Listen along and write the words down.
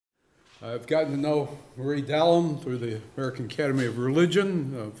I've gotten to know Marie Dallam through the American Academy of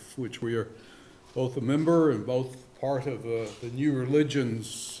Religion, of which we are both a member and both part of the New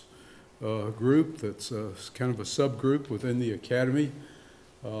Religions group that's kind of a subgroup within the Academy.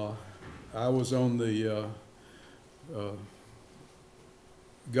 I was on the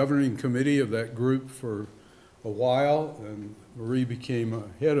governing committee of that group for a while, and Marie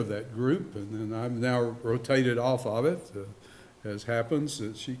became head of that group, and then I'm now rotated off of it, as happens.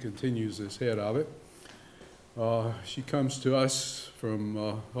 She continues as head of it. She comes to us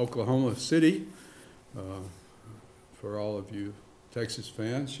from Oklahoma City. For all of you Texas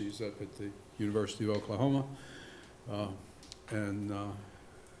fans, she's up at the University of Oklahoma.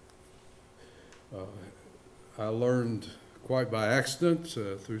 I learned quite by accident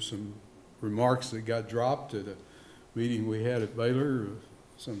through some remarks that got dropped at a meeting we had at Baylor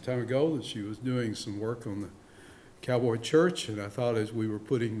some time ago that she was doing some work on the Cowboy Church, and I thought as we were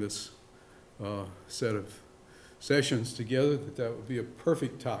putting this set of sessions together that would be a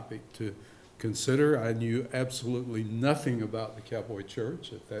perfect topic to consider. I knew absolutely nothing about the Cowboy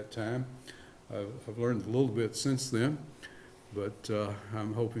Church at that time. I've learned a little bit since then, but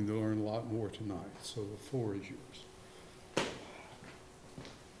I'm hoping to learn a lot more tonight, so the floor is yours.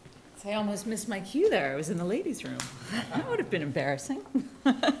 I almost missed my cue there. I was in the ladies' room. That would have been embarrassing.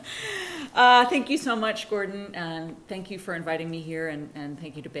 Thank you so much, Gordon, and thank you for inviting me here, and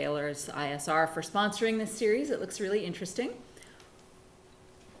thank you to Baylor's ISR for sponsoring this series. It looks really interesting.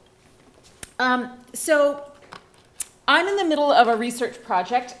 So I'm in the middle of a research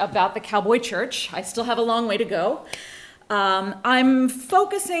project about the Cowboy Church. I still have a long way to go. I'm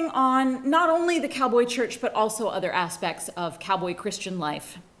focusing on not only the Cowboy Church, but also other aspects of Cowboy Christian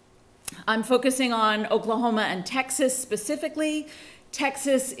life. I'm focusing on Oklahoma and Texas specifically.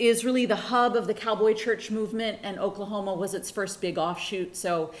 Texas is really the hub of the Cowboy Church movement, and Oklahoma was its first big offshoot.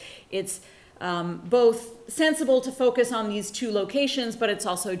 So it's both sensible to focus on these two locations, but it's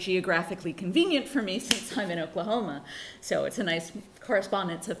also geographically convenient for me since I'm in Oklahoma. So it's a nice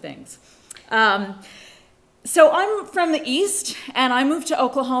correspondence of things. So I'm from the East, and I moved to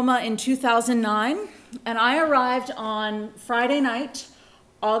Oklahoma in 2009, and I arrived on Friday night,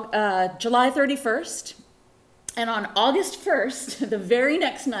 July 31st, and on August 1st, the very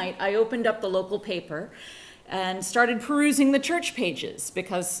next night, I opened up the local paper and started perusing the church pages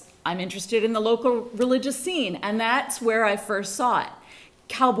because I'm interested in the local religious scene, and that's where I first saw it,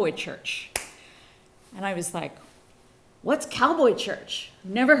 Cowboy Church. And I was like, what's Cowboy Church?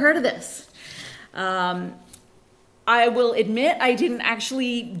 Never heard of this. I will admit I didn't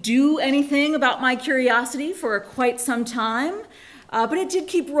actually do anything about my curiosity for quite some time. But it did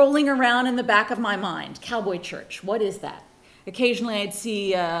keep rolling around in the back of my mind. Cowboy Church, what is that? Occasionally I'd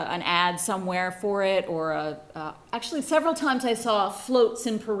see an ad somewhere for it, or actually several times I saw floats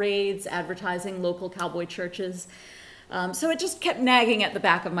and parades advertising local cowboy churches. So it just kept nagging at the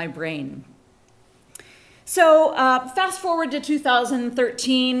back of my brain. So fast forward to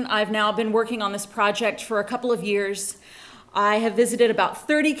 2013, I've now been working on this project for a couple of years. I have visited about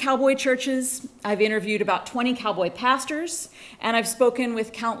 30 cowboy churches, I've interviewed about 20 cowboy pastors, and I've spoken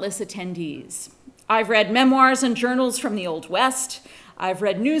with countless attendees. I've read memoirs and journals from the Old West. I've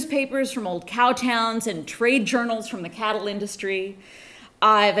read newspapers from old cow towns and trade journals from the cattle industry.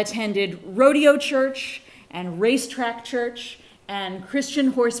 I've attended rodeo church and racetrack church and Christian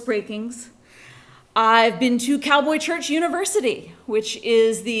horse breakings. I've been to Cowboy Church University, which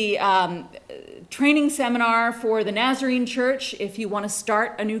is the training seminar for the Nazarene Church. If you want to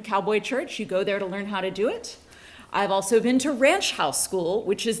start a new cowboy church, you go there to learn how to do it. I've also been to Ranch House School,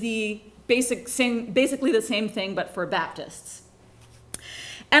 which is the basically the same thing, but for Baptists.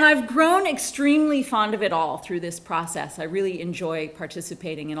 And I've grown extremely fond of it all through this process. I really enjoy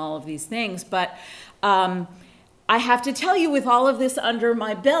participating in all of these things, but I have to tell you, with all of this under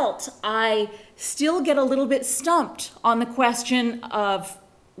my belt, I still get a little bit stumped on the question of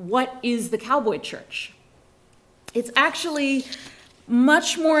what is the Cowboy Church? It's actually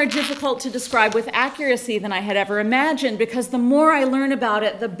much more difficult to describe with accuracy than I had ever imagined, because the more I learn about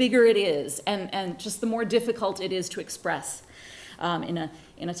it, the bigger it is, and just the more difficult it is to express in a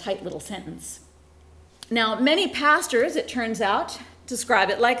tight little sentence. Now, many pastors, it turns out, describe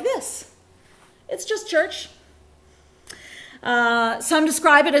it like this. It's just church. Some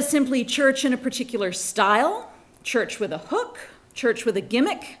describe it as simply church in a particular style, church with a hook, church with a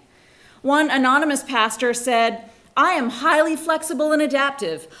gimmick. One anonymous pastor said, "I am highly flexible and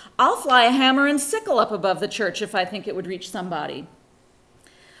adaptive. I'll fly a hammer and sickle up above the church if I think it would reach somebody."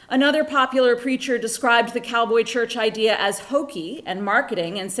 Another popular preacher described the Cowboy Church idea as hokey and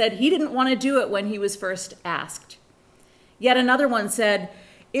marketing and said he didn't want to do it when he was first asked. Yet another one said,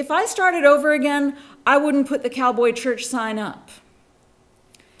 If I started over again, I wouldn't put the Cowboy Church sign up.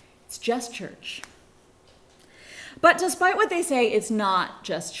 It's just church. But despite what they say, it's not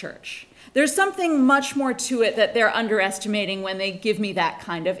just church. There's something much more to it that they're underestimating when they give me that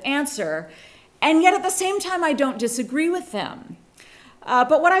kind of answer. And yet at the same time, I don't disagree with them.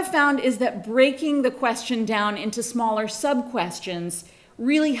 But what I've found is that breaking the question down into smaller sub-questions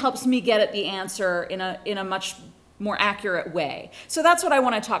really helps me get at the answer in a much more accurate way. So that's what I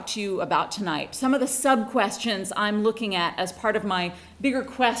want to talk to you about tonight. Some of the sub-questions I'm looking at as part of my bigger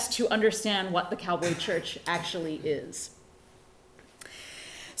quest to understand what the Cowboy Church actually is.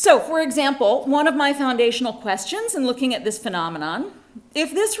 So, for example, one of my foundational questions in looking at this phenomenon,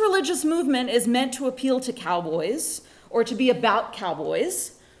 if this religious movement is meant to appeal to cowboys, or to be about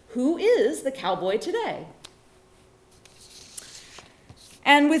cowboys, who is the cowboy today?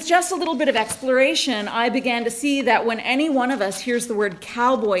 And with just a little bit of exploration, I began to see that when any one of us hears the word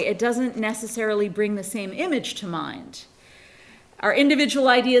cowboy, it doesn't necessarily bring the same image to mind. Our individual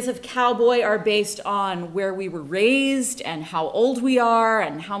ideas of cowboy are based on where we were raised and how old we are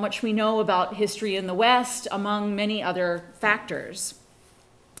and how much we know about history in the West, among many other factors.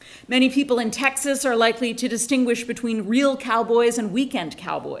 Many people in Texas are likely to distinguish between real cowboys and weekend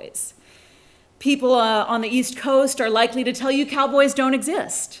cowboys. People on the East Coast are likely to tell you cowboys don't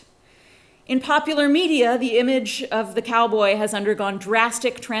exist. In popular media, the image of the cowboy has undergone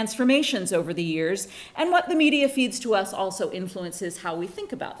drastic transformations over the years, and what the media feeds to us also influences how we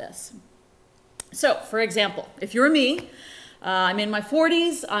think about this. So, for example, if you're me, I'm in my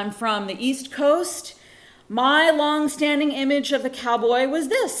 40s, I'm from the East Coast, my long-standing image of the cowboy was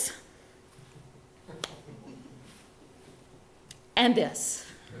this. And this.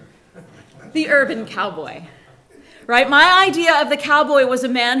 The urban cowboy. Right? My idea of the cowboy was a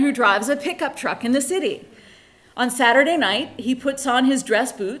man who drives a pickup truck in the city. On Saturday night, he puts on his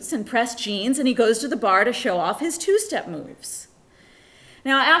dress boots and pressed jeans, and he goes to the bar to show off his two-step moves.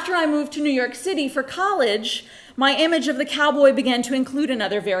 Now, after I moved to New York City for college, my image of the cowboy began to include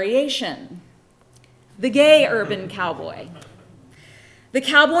another variation. The gay urban cowboy. The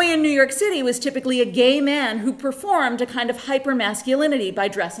cowboy in New York City was typically a gay man who performed a kind of hypermasculinity by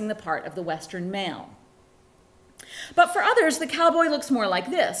dressing the part of the Western male. But for others, the cowboy looks more like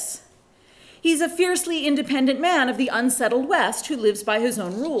this. He's a fiercely independent man of the unsettled West who lives by his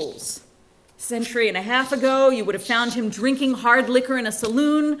own rules. A century and a half ago, you would have found him drinking hard liquor in a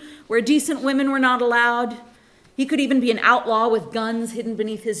saloon where decent women were not allowed. He could even be an outlaw with guns hidden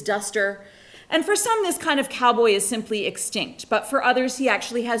beneath his duster. And for some, this kind of cowboy is simply extinct, but for others, he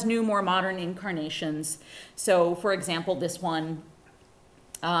actually has new, more modern incarnations. So, for example, this one.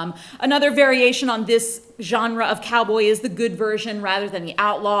 Another variation on this genre of cowboy is the good version rather than the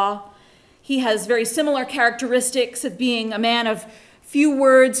outlaw. He has very similar characteristics of being a man of few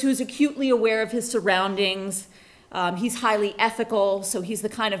words who's acutely aware of his surroundings. He's highly ethical, so he's the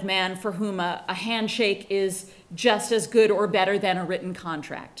kind of man for whom a handshake is just as good or better than a written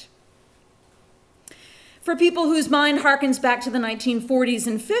contract. For people whose mind harkens back to the 1940s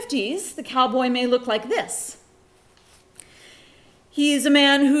and 50s, the cowboy may look like this. He's a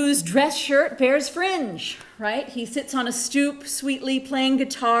man whose dress shirt bears fringe, right? He sits on a stoop, sweetly playing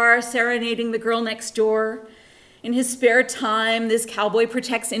guitar, serenading the girl next door. In his spare time, this cowboy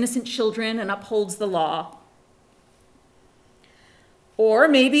protects innocent children and upholds the law. Or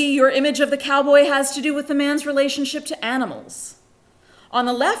maybe your image of the cowboy has to do with the man's relationship to animals. On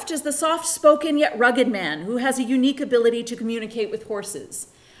the left is the soft-spoken yet rugged man who has a unique ability to communicate with horses.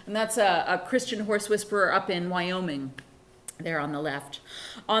 And that's a Christian horse whisperer up in Wyoming, there on the left.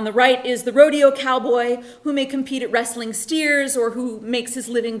 On the right is the rodeo cowboy who may compete at wrestling steers or who makes his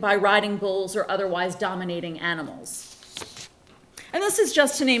living by riding bulls or otherwise dominating animals. And this is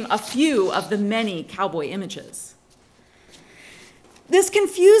just to name a few of the many cowboy images. This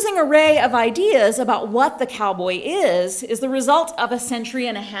confusing array of ideas about what the cowboy is the result of a century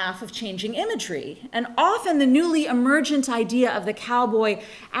and a half of changing imagery. And often the newly emergent idea of the cowboy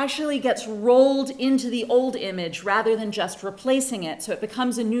actually gets rolled into the old image rather than just replacing it, so it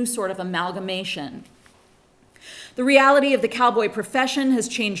becomes a new sort of amalgamation. The reality of the cowboy profession has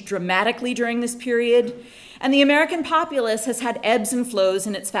changed dramatically during this period, and the American populace has had ebbs and flows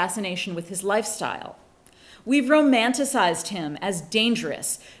in its fascination with his lifestyle. We've romanticized him as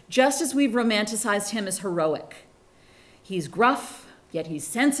dangerous, just as we've romanticized him as heroic. He's gruff, yet he's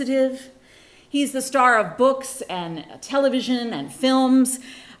sensitive. He's the star of books and television and films,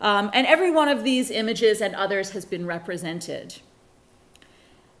 and every one of these images and others has been represented.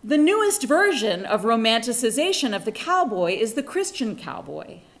 The newest version of romanticization of the cowboy is the Christian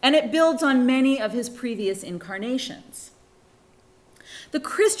cowboy, and it builds on many of his previous incarnations. The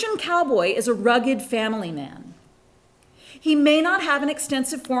Christian cowboy is a rugged family man. He may not have an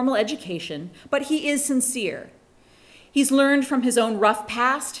extensive formal education, but he is sincere. He's learned from his own rough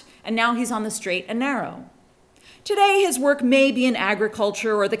past, and now he's on the straight and narrow. Today, his work may be in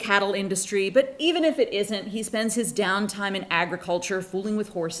agriculture or the cattle industry, but even if it isn't, he spends his downtime in agriculture fooling with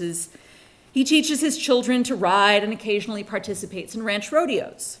horses. He teaches his children to ride and occasionally participates in ranch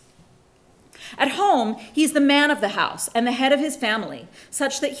rodeos. At home, he's the man of the house and the head of his family,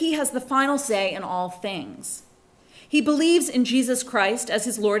 such that he has the final say in all things. He believes in Jesus Christ as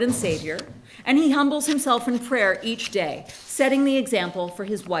his Lord and Savior, and he humbles himself in prayer each day, setting the example for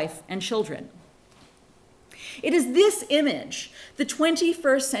his wife and children. It is this image, the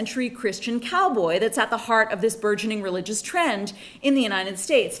 21st century Christian cowboy, that's at the heart of this burgeoning religious trend in the United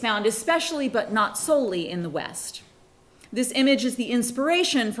States, found especially but not solely in the West. This image is the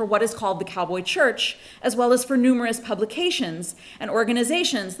inspiration for what is called the Cowboy Church, as well as for numerous publications and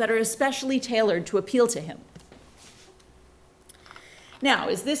organizations that are especially tailored to appeal to him. Now,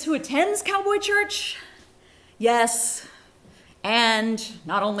 is this who attends Cowboy Church? Yes, and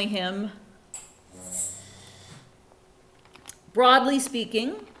not only him. Broadly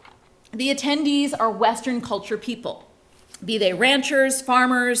speaking, the attendees are Western culture people, be they ranchers,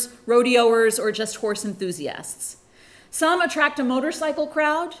 farmers, rodeoers, or just horse enthusiasts. Some attract a motorcycle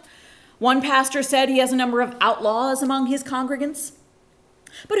crowd. One pastor said he has a number of outlaws among his congregants.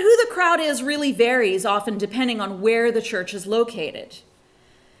 But who the crowd is really varies, often depending on where the church is located.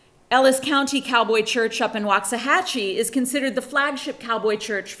 Ellis County Cowboy Church up in Waxahachie is considered the flagship cowboy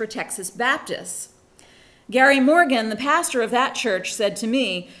church for Texas Baptists. Gary Morgan, the pastor of that church, said to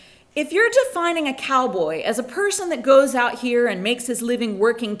me, "If you're defining a cowboy as a person that goes out here and makes his living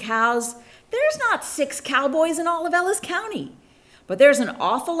working cows, there's not 6 cowboys in all of Ellis County. But there's an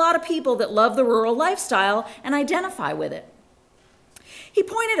awful lot of people that love the rural lifestyle and identify with it." He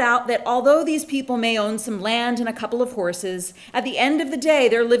pointed out that although these people may own some land and a couple of horses, at the end of the day,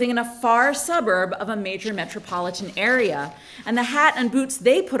 they're living in a far suburb of a major metropolitan area, and the hat and boots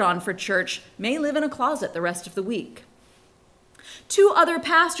they put on for church may live in a closet the rest of the week. 2 other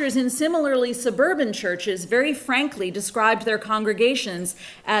pastors in similarly suburban churches very frankly described their congregations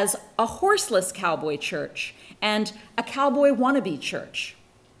as a horseless cowboy church and a cowboy wannabe church.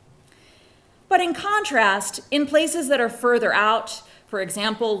 But in contrast, in places that are further out, for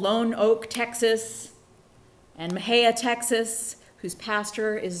example, Lone Oak, Texas, and Mejia, Texas, whose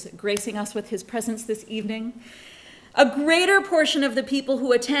pastor is gracing us with his presence this evening, a greater portion of the people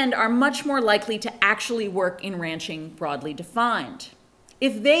who attend are much more likely to actually work in ranching, broadly defined.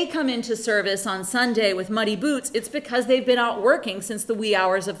 If they come into service on Sunday with muddy boots, it's because they've been out working since the wee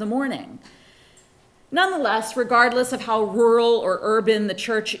hours of the morning. Nonetheless, regardless of how rural or urban the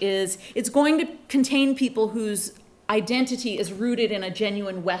church is, it's going to contain people whose identity is rooted in a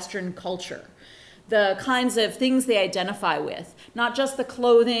genuine Western culture. The kinds of things they identify with, not just the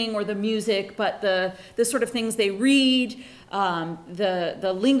clothing or the music, but the sort of things they read,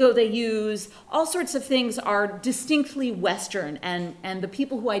 the lingo they use, all sorts of things are distinctly Western, and the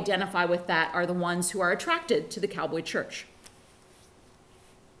people who identify with that are the ones who are attracted to the cowboy church.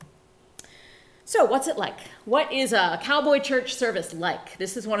 So what's it like? What is a cowboy church service like?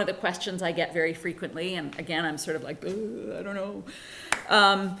 This is one of the questions I get very frequently, and again, I'm sort of like, I don't know.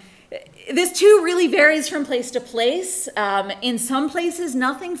 This too really varies from place to place. In some places,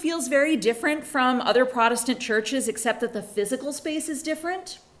 nothing feels very different from other Protestant churches except that the physical space is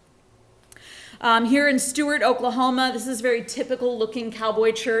different. Here in Stewart, Oklahoma, this is a very typical looking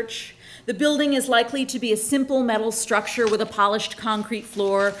cowboy church. The building is likely to be a simple metal structure with a polished concrete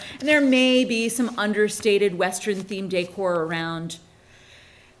floor, and there may be some understated Western-themed decor around.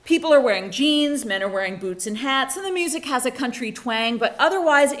 People are wearing jeans, men are wearing boots and hats, and the music has a country twang, but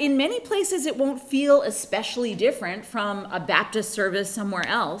otherwise, in many places, it won't feel especially different from a Baptist service somewhere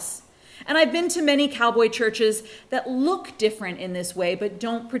else. And I've been to many cowboy churches that look different in this way, but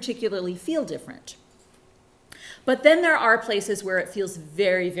don't particularly feel different. But then there are places where it feels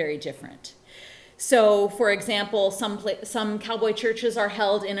very, very different. So, for example, some cowboy churches are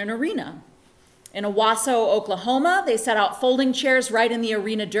held in an arena. In Owasso, Oklahoma, they set out folding chairs right in the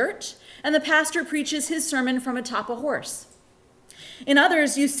arena dirt, and the pastor preaches his sermon from atop a horse. In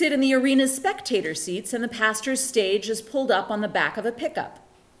others, you sit in the arena's spectator seats, and the pastor's stage is pulled up on the back of a pickup.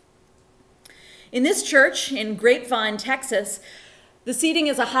 In this church in Grapevine, Texas, the seating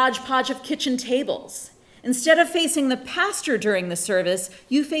is a hodgepodge of kitchen tables. Instead of facing the pastor during the service,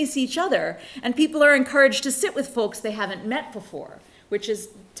 you face each other, and people are encouraged to sit with folks they haven't met before, which is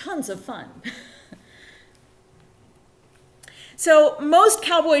tons of fun. So most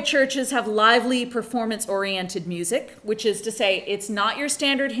cowboy churches have lively performance-oriented music, which is to say it's not your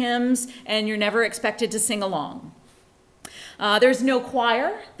standard hymns and you're never expected to sing along. There's no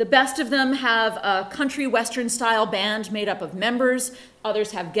choir. The best of them have a country western style band made up of members.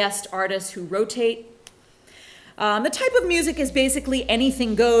 Others have guest artists who rotate. The type of music is basically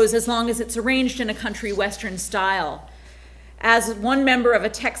anything goes as long as it's arranged in a country western style. As one member of a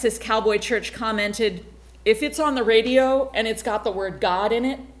Texas cowboy church commented, if it's on the radio and it's got the word God in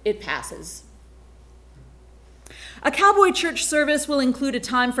it, it passes. A cowboy church service will include a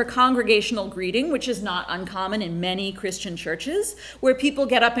time for congregational greeting, which is not uncommon in many Christian churches, where people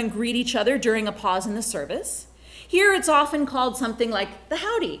get up and greet each other during a pause in the service. Here it's often called something like the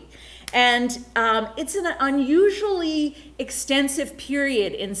howdy. And it's an unusually extensive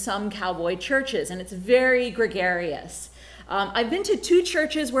period in some cowboy churches, and it's very gregarious. I've been to 2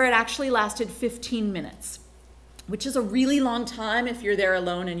 churches where it actually lasted 15 minutes, which is a really long time if you're there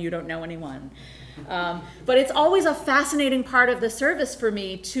alone and you don't know anyone. But it's always a fascinating part of the service for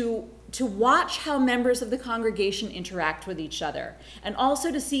me to watch how members of the congregation interact with each other, and also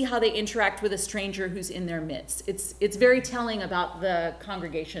to see how they interact with a stranger who's in their midst. It's very telling about the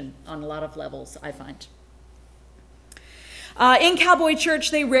congregation on a lot of levels, I find. In cowboy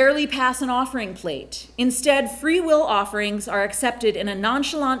church, they rarely pass an offering plate. Instead, free will offerings are accepted in a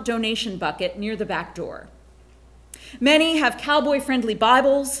nonchalant donation bucket near the back door. Many have cowboy-friendly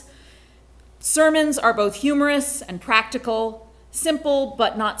Bibles. Sermons are both humorous and practical, simple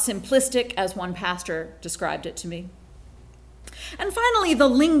but not simplistic, as one pastor described it to me. And finally, the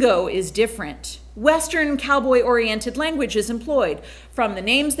lingo is different. Western cowboy-oriented language is employed, from the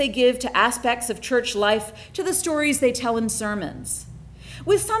names they give to aspects of church life to the stories they tell in sermons.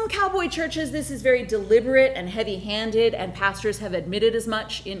 With some cowboy churches, this is very deliberate and heavy-handed, and pastors have admitted as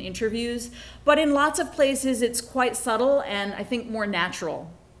much in interviews, but in lots of places it's quite subtle and I think more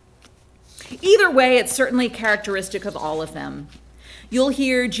natural. Either way, it's certainly characteristic of all of them. You'll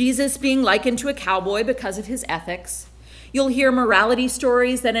hear Jesus being likened to a cowboy because of his ethics. You'll hear morality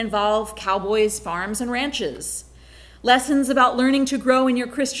stories that involve cowboys' farms and ranches. Lessons about learning to grow in your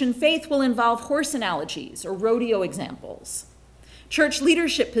Christian faith will involve horse analogies or rodeo examples. Church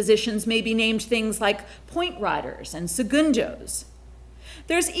leadership positions may be named things like point riders and segundos.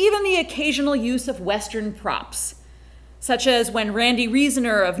 There's even the occasional use of Western props, such as when Randy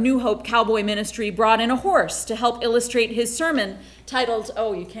Reasoner of New Hope Cowboy Ministry brought in a horse to help illustrate his sermon titled,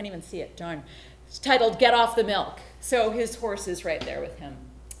 oh, you can't even see it, darn. It's titled, Get Off the Milk. So his horse is right there with him.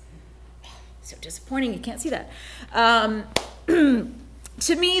 So disappointing, you can't see that.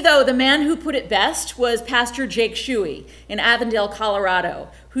 To me, though, the man who put it best was Pastor Jake Shuey in Avondale, Colorado,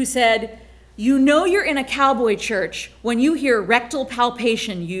 who said, you know you're in a cowboy church when you hear rectal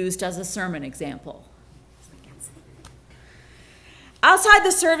palpation used as a sermon example. Outside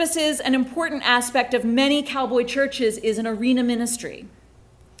the services, an important aspect of many cowboy churches is an arena ministry.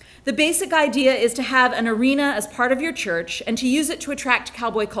 The basic idea is to have an arena as part of your church and to use it to attract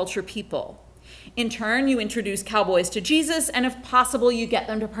cowboy culture people. In turn, you introduce cowboys to Jesus, and if possible, you get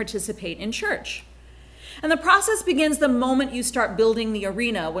them to participate in church. And the process begins the moment you start building the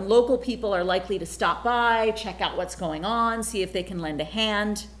arena, when local people are likely to stop by, check out what's going on, see if they can lend a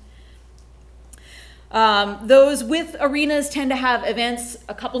hand. Those with arenas tend to have events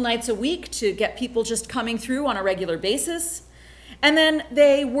a couple nights a week to get people just coming through on a regular basis. And then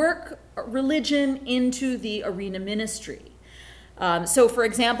they work religion into the arena ministry. So for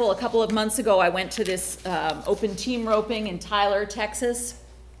example, a couple of months ago, I went to this open team roping in Tyler, Texas.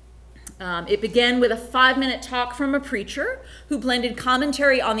 It began with a 5-minute talk from a preacher who blended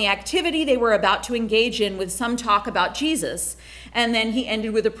commentary on the activity they were about to engage in with some talk about Jesus, and then he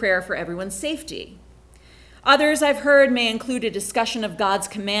ended with a prayer for everyone's safety. Others I've heard may include a discussion of God's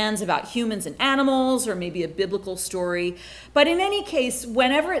commands about humans and animals, or maybe a biblical story. But in any case,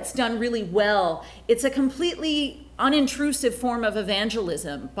 whenever it's done really well, it's a completely unintrusive form of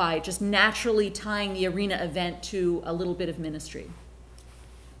evangelism by just naturally tying the arena event to a little bit of ministry.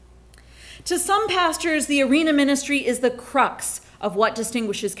 To some pastors, the arena ministry is the crux of what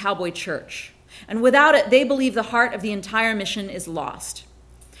distinguishes Cowboy Church. And without it, they believe the heart of the entire mission is lost.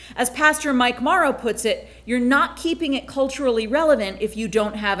 As Pastor Mike Morrow puts it, you're not keeping it culturally relevant if you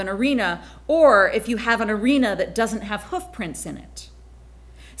don't have an arena, or if you have an arena that doesn't have hoof prints in it.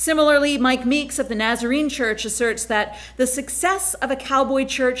 Similarly, Mike Meeks of the Nazarene Church asserts that the success of a cowboy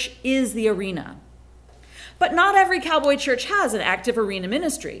church is the arena. But not every cowboy church has an active arena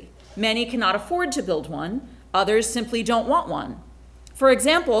ministry. Many cannot afford to build one. Others simply don't want one. For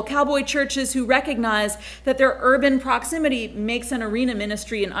example, cowboy churches who recognize that their urban proximity makes an arena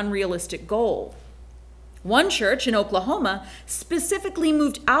ministry an unrealistic goal. One church in Oklahoma specifically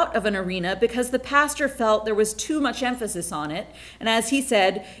moved out of an arena because the pastor felt there was too much emphasis on it, and as he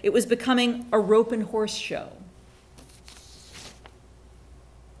said, it was becoming a rope and horse show.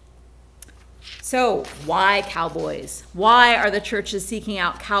 So, why cowboys? Why are the churches seeking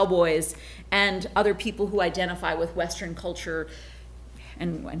out cowboys and other people who identify with Western culture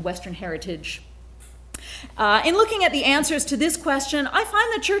and Western heritage? In looking at the answers to this question, I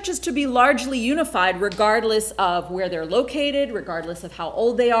find the churches to be largely unified regardless of where they're located, regardless of how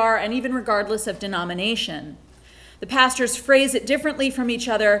old they are, and even regardless of denomination. The pastors phrase it differently from each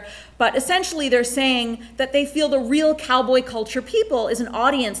other, but essentially they're saying that they feel the real cowboy culture people is an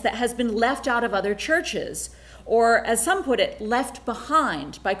audience that has been left out of other churches, or as some put it, left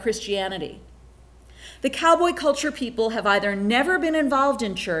behind by Christianity. The cowboy culture people have either never been involved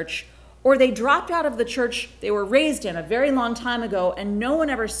in church, or they dropped out of the church they were raised in a very long time ago and no one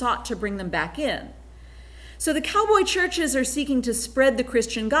ever sought to bring them back in. So the cowboy churches are seeking to spread the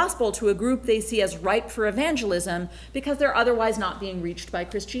Christian gospel to a group they see as ripe for evangelism because they're otherwise not being reached by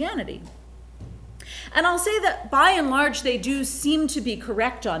Christianity. And I'll say that by and large they do seem to be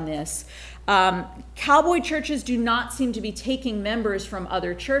correct on this. Cowboy churches do not seem to be taking members from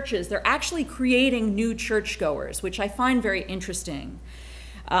other churches. They're actually creating new churchgoers, which I find very interesting.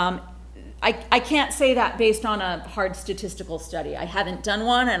 I can't say that based on a hard statistical study. I haven't done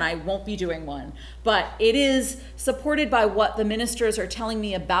one and I won't be doing one. But it is supported by what the ministers are telling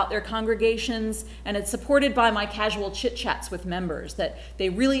me about their congregations, and it's supported by my casual chit-chats with members, that they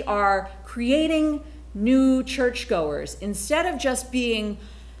really are creating new churchgoers instead of just being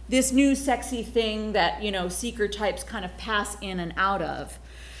this new sexy thing that, you know, seeker types kind of pass in and out of.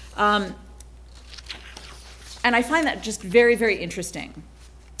 And I find that just very, very interesting.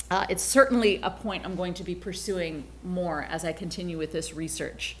 It's certainly a point I'm going to be pursuing more as I continue with this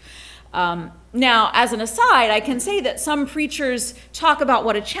research. Now, as an aside, I can say that some preachers talk about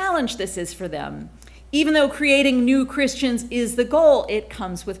what a challenge this is for them. Even though creating new Christians is the goal, it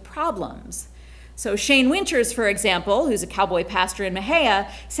comes with problems. So Shane Winters, for example, who's a cowboy pastor in Mexia,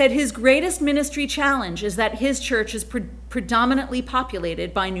 said his greatest ministry challenge is that his church is predominantly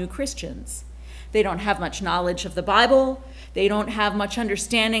populated by new Christians. They don't have much knowledge of the Bible. They don't have much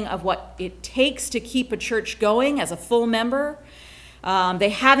understanding of what it takes to keep a church going as a full member. They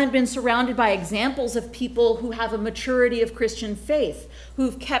haven't been surrounded by examples of people who have a maturity of Christian faith,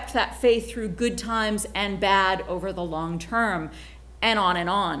 who've kept that faith through good times and bad over the long term, and on and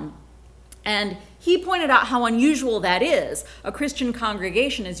on. And he pointed out how unusual that is. A Christian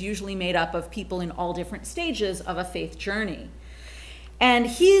congregation is usually made up of people in all different stages of a faith journey. And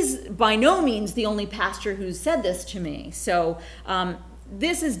he's by no means the only pastor who's said this to me. So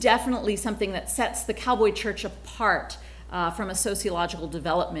this is definitely something that sets the cowboy church apart from a sociological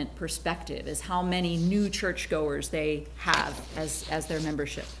development perspective, is how many new churchgoers they have as their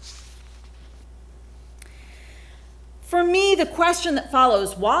membership. For me, the question that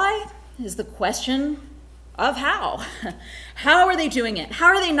follows, why, is the question of how. How are they doing it? How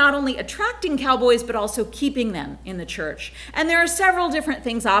are they not only attracting cowboys, but also keeping them in the church? And there are several different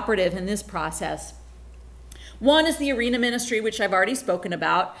things operative in this process. One is the arena ministry, which I've already spoken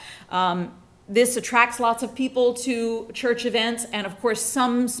about. This attracts lots of people to church events, and of course,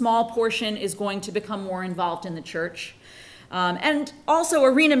 some small portion is going to become more involved in the church. And also,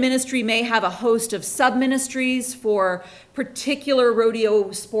 arena ministry may have a host of sub-ministries for particular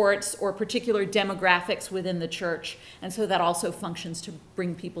rodeo sports or particular demographics within the church, and so that also functions to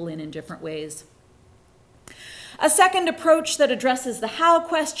bring people in different ways. A second approach that addresses the how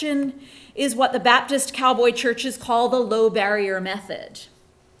question is what the Baptist cowboy churches call the low barrier method.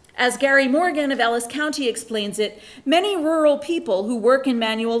 As Gary Morgan of Ellis County explains it, many rural people who work in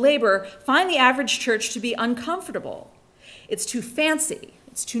manual labor find the average church to be uncomfortable. It's too fancy,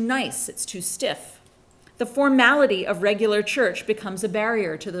 it's too nice, it's too stiff. The formality of regular church becomes a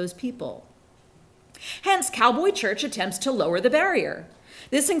barrier to those people. Hence, Cowboy Church attempts to lower the barrier.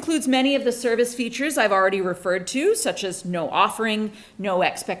 This includes many of the service features I've already referred to, such as no offering, no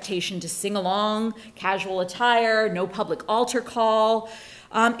expectation to sing along, casual attire, no public altar call.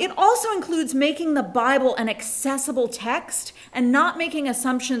 It also includes making the Bible an accessible text and not making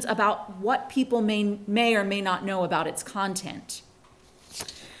assumptions about what people may or may not know about its content.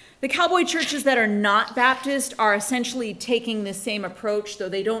 The cowboy churches that are not Baptist are essentially taking this same approach, though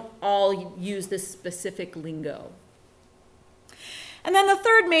they don't all use this specific lingo. And then the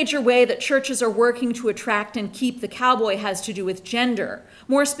third major way that churches are working to attract and keep the cowboy has to do with gender,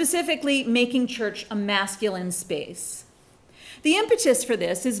 more specifically making church a masculine space. The impetus for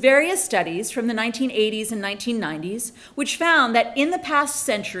this is various studies from the 1980s and 1990s, which found that in the past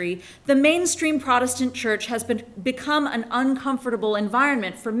century, the mainstream Protestant church has become an uncomfortable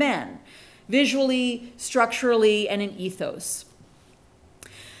environment for men, visually, structurally, and in ethos.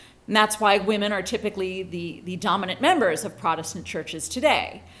 And that's why women are typically the dominant members of Protestant churches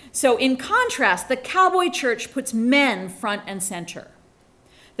today. So in contrast, the Cowboy church puts men front and center.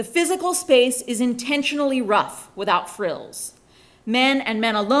 The physical space is intentionally rough, without frills. Men and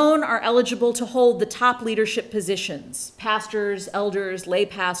men alone are eligible to hold the top leadership positions: pastors, elders, lay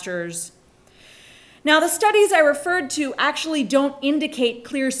pastors. Now, the studies I referred to actually don't indicate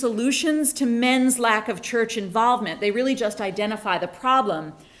clear solutions to men's lack of church involvement. They really just identify the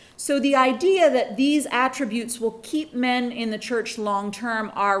problem. So the idea that these attributes will keep men in the church long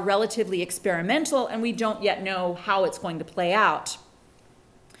term are relatively experimental, and we don't yet know how it's going to play out.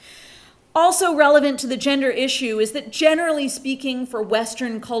 Also relevant to the gender issue is that, generally speaking, for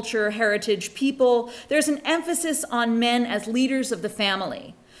Western culture heritage people, there's an emphasis on men as leaders of the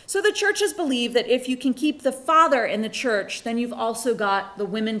family. So the churches believe that if you can keep the father in the church, then you've also got the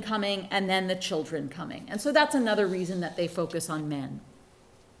women coming and then the children coming. And so that's another reason that they focus on men.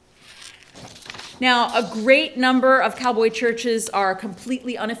 Now, a great number of Cowboy churches are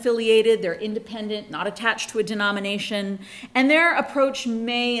completely unaffiliated. They're independent, not attached to a denomination, and their approach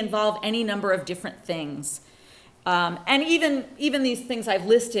may involve any number of different things. And even these things I've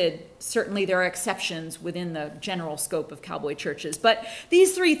listed, certainly there are exceptions within the general scope of Cowboy churches. But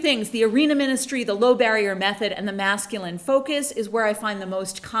these three things, the arena ministry, the low barrier method, and the masculine focus, is where I find the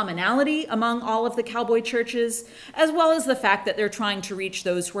most commonality among all of the Cowboy churches, as well as the fact that they're trying to reach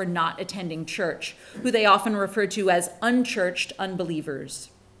those who are not attending church, who they often refer to as unchurched unbelievers.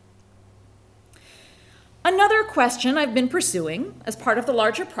 Another question I've been pursuing as part of the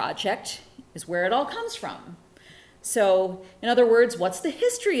larger project is where it all comes from. So, in other words, what's the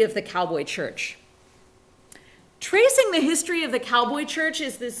history of the Cowboy church? Tracing the history of the Cowboy church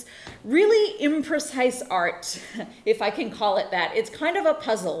is this really imprecise art, if I can call it that. It's kind of a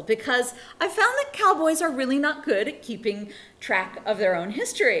puzzle because I found that cowboys are really not good at keeping track of their own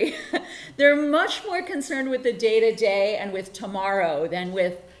history. They're much more concerned with the day-to-day and with tomorrow than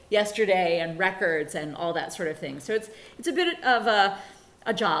with yesterday and records and all that sort of thing. So it's a bit of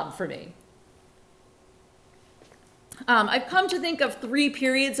a job for me. I've come to think of three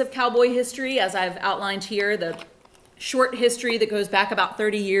periods of Cowboy history, as I've outlined here. The short history that goes back about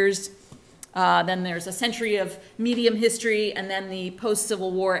 30 years. Then there's a century of medium history, and then the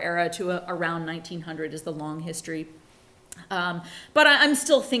post-Civil War era to around 1900 is the long history. But I'm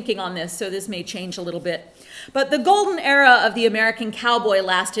still thinking on this, so this may change a little bit. But the golden era of the American cowboy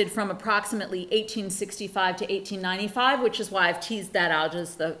lasted from approximately 1865 to 1895, which is why I've teased that out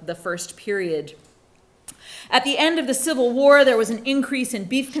as the first period. At the end of the Civil War, there was an increase in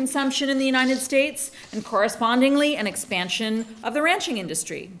beef consumption in the United States and correspondingly an expansion of the ranching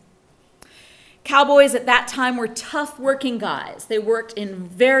industry. Cowboys at that time were tough working guys. They worked in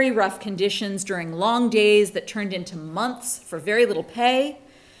very rough conditions during long days that turned into months for very little pay.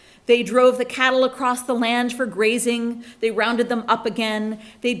 They drove the cattle across the land for grazing. They rounded them up again.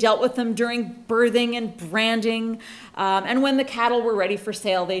 They dealt with them during birthing and branding. And when the cattle were ready for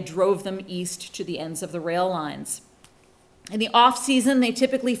sale, they drove them east to the ends of the rail lines. In the off-season, they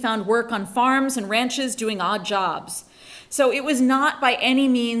typically found work on farms and ranches doing odd jobs. So it was not by any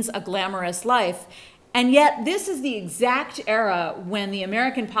means a glamorous life. And yet, this is the exact era when the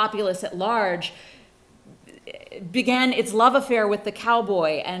American populace at large began its love affair with the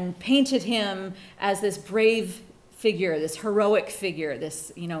cowboy and painted him as this brave figure, this heroic figure,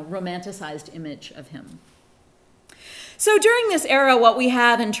 this, romanticized image of him. So during this era, what we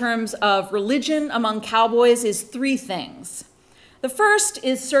have in terms of religion among cowboys is three things. The first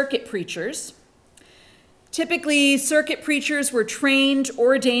is circuit preachers. Typically, circuit preachers were trained,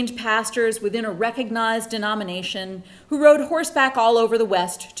 ordained pastors within a recognized denomination who rode horseback all over the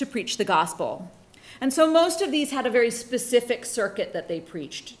West to preach the gospel. And so most of these had a very specific circuit that they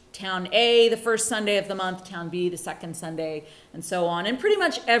preached. Town A, the first Sunday of the month, Town B, the second Sunday, and so on. And pretty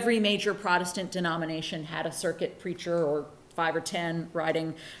much every major Protestant denomination had a circuit preacher, or 5 or 10,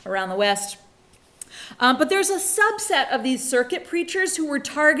 riding around the West. But there's a subset of these circuit preachers who were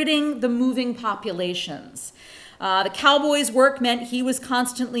targeting the moving populations. The cowboy's work meant he was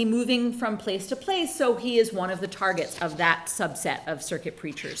constantly moving from place to place, so he is one of the targets of that subset of circuit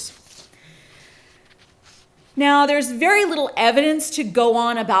preachers. Now, there's very little evidence to go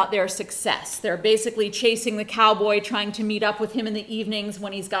on about their success. They're basically chasing the cowboy, trying to meet up with him in the evenings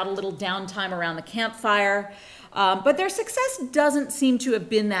when he's got a little downtime around the campfire. But their success doesn't seem to have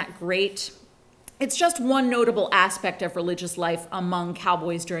been that great. It's just one notable aspect of religious life among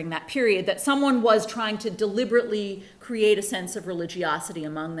cowboys during that period, that someone was trying to deliberately create a sense of religiosity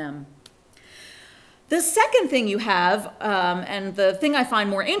among them. The second thing you have, and the thing I find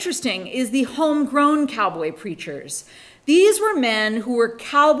more interesting, is the homegrown cowboy preachers. These were men who were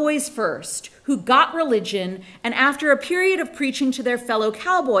cowboys first, who got religion, and after a period of preaching to their fellow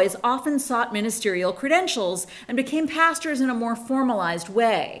cowboys, often sought ministerial credentials and became pastors in a more formalized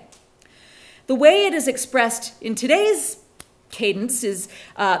way. The way it is expressed in today's cadence is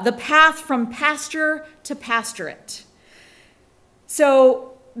the path from pastor to pastorate.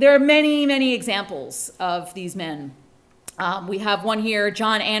 So there are many, many examples of these men. We have one here,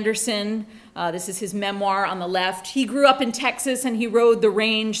 John Anderson. This is his memoir on the left. He grew up in Texas and he rode the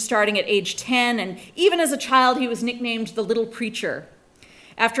range starting at age 10. And even as a child, he was nicknamed the Little Preacher.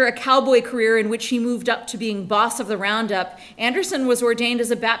 After a cowboy career in which he moved up to being boss of the roundup, Anderson was ordained as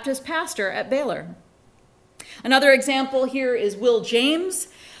a Baptist pastor at Baylor. Another example here is Will James,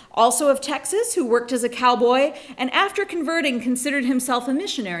 also of Texas, who worked as a cowboy and after converting considered himself a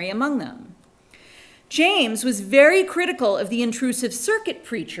missionary among them. James was very critical of the intrusive circuit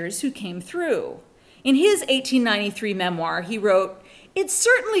preachers who came through. In his 1893 memoir, he wrote, "It's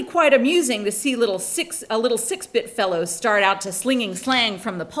certainly quite amusing to see a little six-bit fellow start out to slinging slang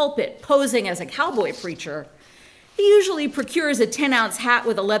from the pulpit, posing as a cowboy preacher. He usually procures a 10-ounce hat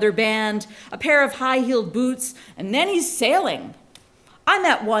with a leather band, a pair of high-heeled boots, and then he's sailing. I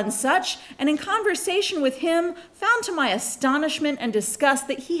met one such, and in conversation with him, found to my astonishment and disgust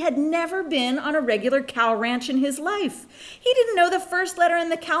that he had never been on a regular cow ranch in his life. He didn't know the first letter in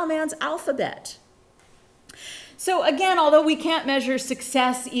the cowman's alphabet." So again, although we can't measure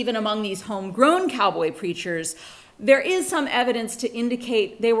success even among these homegrown cowboy preachers, there is some evidence to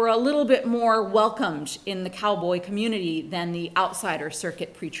indicate they were a little bit more welcomed in the cowboy community than the outsider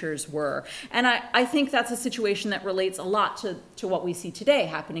circuit preachers were. And I think that's a situation that relates a lot to what we see today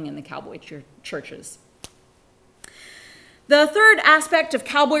happening in the cowboy churches. The third aspect of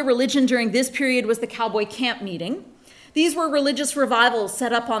cowboy religion during this period was the cowboy camp meeting. These were religious revivals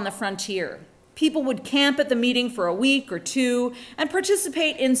set up on the frontier. People would camp at the meeting for a week or two and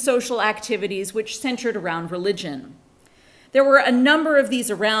participate in social activities which centered around religion. There were a number of these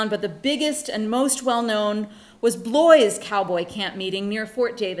around, but the biggest and most well-known was Bloy's cowboy camp meeting near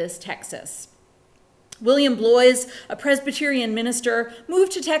Fort Davis, Texas. William Bloys, a Presbyterian minister,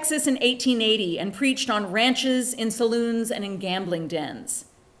 moved to Texas in 1880 and preached on ranches, in saloons, and in gambling dens.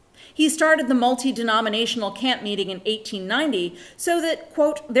 He started the multi-denominational camp meeting in 1890 so that,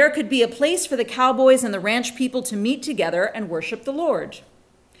 quote, "there could be a place for the cowboys and the ranch people to meet together and worship the Lord."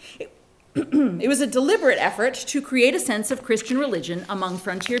 It was a deliberate effort to create a sense of Christian religion among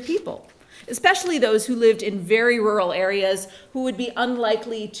frontier people, especially those who lived in very rural areas who would be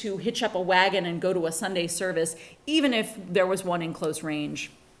unlikely to hitch up a wagon and go to a Sunday service, even if there was one in close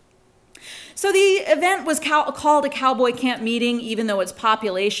range. So the event was called a cowboy camp meeting, even though its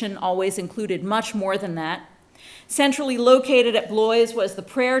population always included much more than that. Centrally located at Bloys was the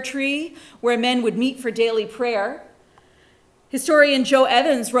prayer tree, where men would meet for daily prayer. Historian Joe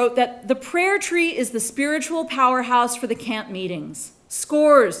Evans wrote that the prayer tree is the spiritual powerhouse for the camp meetings.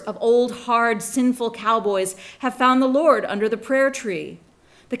 Scores of old, hard, sinful cowboys have found the Lord under the prayer tree.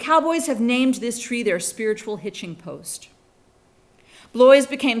 The cowboys have named this tree their spiritual hitching post. Bloys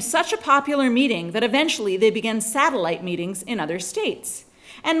became such a popular meeting that eventually they began satellite meetings in other states.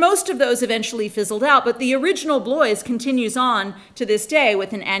 And most of those eventually fizzled out, but the original Bloys continues on to this day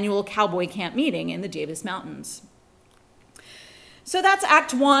with an annual cowboy camp meeting in the Davis Mountains. So that's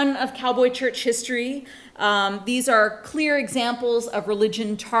Act 1 of cowboy church history. These are clear examples of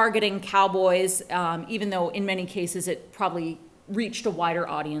religion targeting cowboys, even though in many cases it probably reached a wider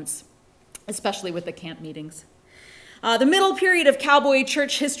audience, especially with the camp meetings. The middle period of cowboy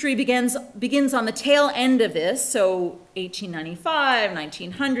church history begins on the tail end of this, so 1895,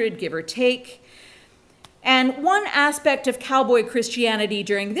 1900, give or take. And one aspect of cowboy Christianity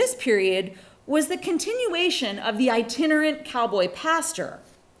during this period was the continuation of the itinerant cowboy pastor.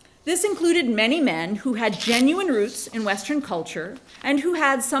 This included many men who had genuine roots in Western culture and who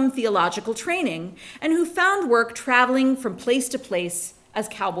had some theological training and who found work traveling from place to place as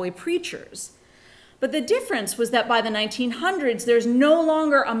cowboy preachers. But the difference was that by the 1900s, there's no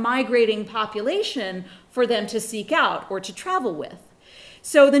longer a migrating population for them to seek out or to travel with.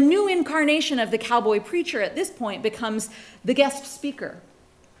 So the new incarnation of the cowboy preacher at this point becomes the guest speaker.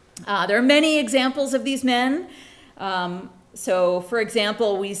 There are many examples of these men. So for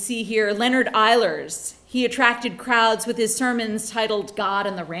example, we see here Leonard Eilers. He attracted crowds with his sermons titled God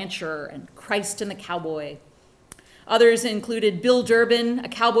and the Rancher and Christ and the Cowboy. Others included Bill Durbin, a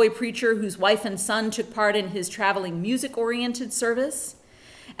cowboy preacher whose wife and son took part in his traveling music-oriented service,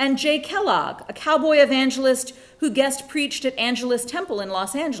 and Jay Kellogg, a cowboy evangelist who guest preached at Angelus Temple in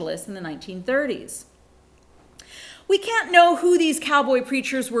Los Angeles in the 1930s. We can't know who these cowboy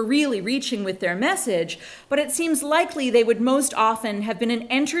preachers were really reaching with their message, but it seems likely they would most often have been an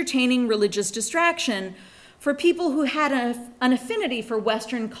entertaining religious distraction for people who had an affinity for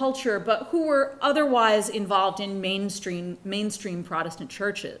Western culture, but who were otherwise involved in mainstream Protestant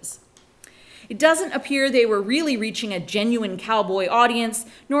churches. It doesn't appear they were really reaching a genuine cowboy audience,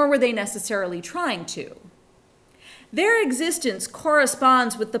 nor were they necessarily trying to. Their existence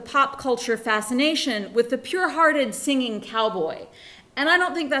corresponds with the pop culture fascination with the pure-hearted singing cowboy, and I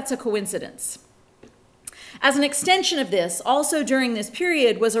don't think that's a coincidence. As an extension of this, also during this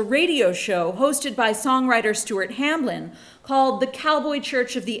period was a radio show hosted by songwriter Stuart Hamblin called The Cowboy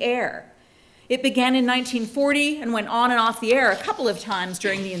Church of the Air. It began in 1940 and went on and off the air a couple of times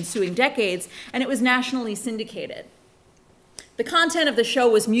during the ensuing decades, and it was nationally syndicated. The content of the show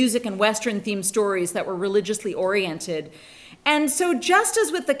was music and Western-themed stories that were religiously oriented. And so just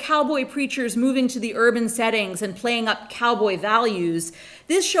as with the cowboy preachers moving to the urban settings and playing up cowboy values,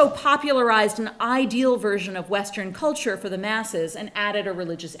 this show popularized an ideal version of Western culture for the masses and added a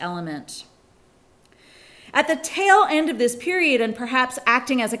religious element. At the tail end of this period, and perhaps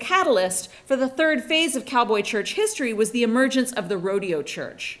acting as a catalyst for the third phase of cowboy church history, was the emergence of the rodeo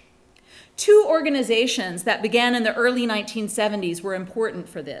church. Two organizations that began in the early 1970s were important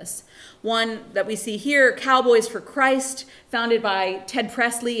for this. One that we see here, Cowboys for Christ, founded by Ted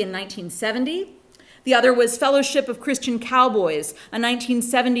Presley in 1970. The other was Fellowship of Christian Cowboys, a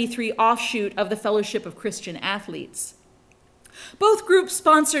 1973 offshoot of the Fellowship of Christian Athletes. Both groups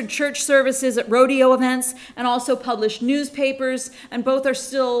sponsored church services at rodeo events and also published newspapers, and both are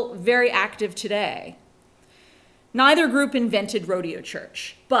still very active today. Neither group invented rodeo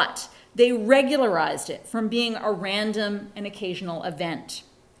church, but they regularized it from being a random and occasional event.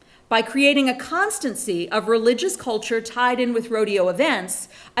 By creating a constancy of religious culture tied in with rodeo events,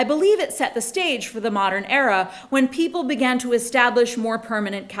 I believe it set the stage for the modern era when people began to establish more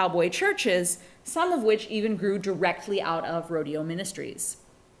permanent cowboy churches, some of which even grew directly out of rodeo ministries.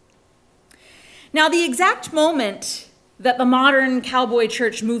 Now, the exact moment that the modern cowboy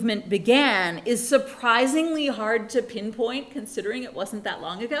church movement began is surprisingly hard to pinpoint, considering it wasn't that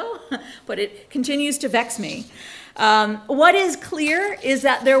long ago, but it continues to vex me. What is clear is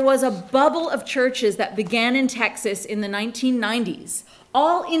that there was a bubble of churches that began in Texas in the 1990s,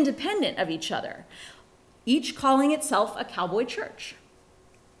 all independent of each other, each calling itself a cowboy church.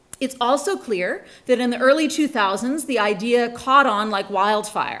 It's also clear that in the early 2000s, the idea caught on like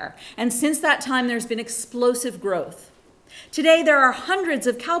wildfire, and since that time, there's been explosive growth. Today, there are hundreds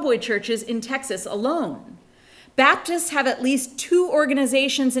of cowboy churches in Texas alone. Baptists have at least 2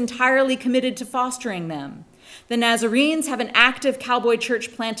 organizations entirely committed to fostering them. The Nazarenes have an active cowboy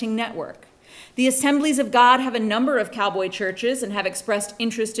church planting network. The Assemblies of God have a number of cowboy churches and have expressed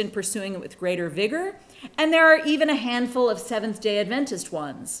interest in pursuing it with greater vigor. And there are even a handful of Seventh-day Adventist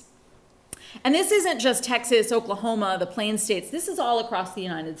ones. And this isn't just Texas, Oklahoma, the Plains states. This is all across the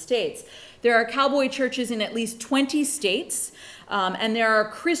United States. There are cowboy churches in at least 20 states, and there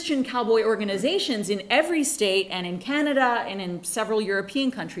are Christian cowboy organizations in every state and in Canada and in several European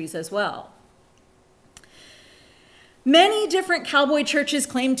countries as well. Many different cowboy churches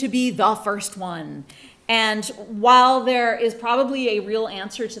claim to be the first one. And while there is probably a real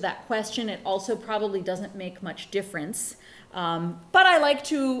answer to that question, it also probably doesn't make much difference. But I like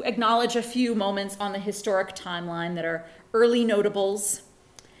to acknowledge a few moments on the historic timeline that are early notables.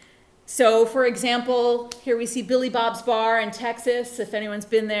 So, for example, here we see Billy Bob's Bar in Texas, if anyone's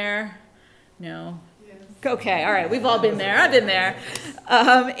been there. No? Yes. Okay, all right, we've all been there. I've been there.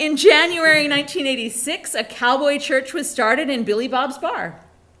 In January 1986, a cowboy church was started in Billy Bob's Bar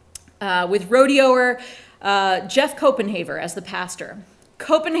with rodeoer Jeff Copenhaver as the pastor.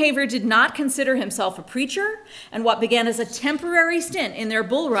 Copenhaver did not consider himself a preacher, and what began as a temporary stint in their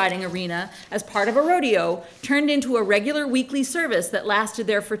bull riding arena as part of a rodeo turned into a regular weekly service that lasted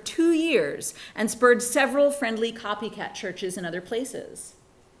there for 2 years and spurred several friendly copycat churches in other places.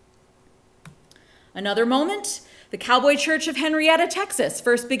 Another moment, the Cowboy Church of Henrietta, Texas,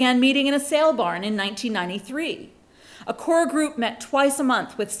 first began meeting in a sale barn in 1993. A core group met twice a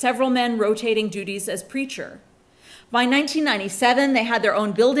month with several men rotating duties as preacher. By 1997, they had their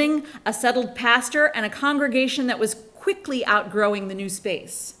own building, a settled pastor, and a congregation that was quickly outgrowing the new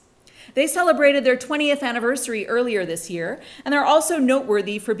space. They celebrated their 20th anniversary earlier this year, and they're also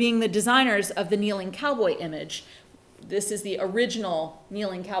noteworthy for being the designers of the kneeling cowboy image. This is the original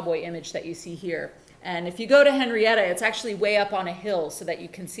kneeling cowboy image that you see here. And if you go to Henrietta, it's actually way up on a hill so that you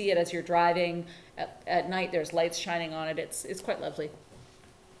can see it as you're driving. At night, there's lights shining on it. It's quite lovely.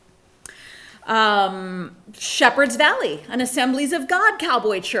 Shepherd's Valley, an Assemblies of God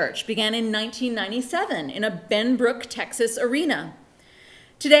Cowboy church, began in 1997 in a Benbrook, Texas arena.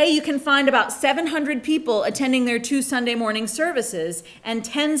 Today, you can find about 700 people attending their 2 Sunday morning services, and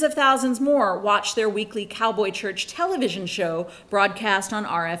tens of thousands more watch their weekly Cowboy Church television show broadcast on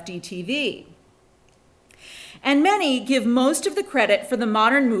RFD-TV. And many give most of the credit for the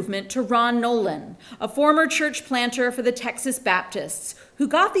modern movement to Ron Nolan, a former church planter for the Texas Baptists, who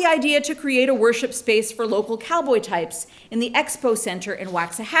got the idea to create a worship space for local cowboy types in the Expo Center in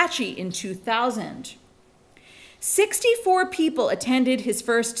Waxahachie in 2000. 64 people attended his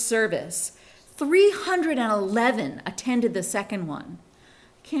first service. 311 attended the second one.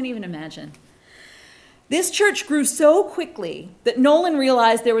 Can't even imagine. This church grew so quickly that Nolan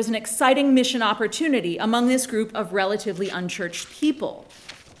realized there was an exciting mission opportunity among this group of relatively unchurched people.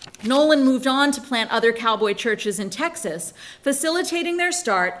 Nolan moved on to plant other cowboy churches in Texas, facilitating their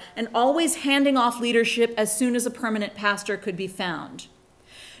start and always handing off leadership as soon as a permanent pastor could be found.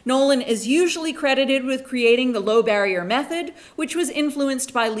 Nolan is usually credited with creating the low barrier method, which was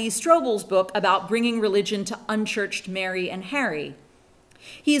influenced by Lee Strobel's book about bringing religion to unchurched Mary and Harry.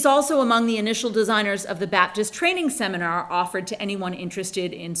 He is also among the initial designers of the Baptist training seminar offered to anyone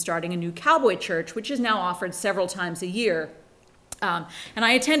interested in starting a new cowboy church, which is now offered several times a year. And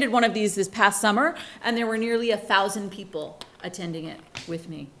I attended one of these this past summer, and there were nearly 1,000 people attending it with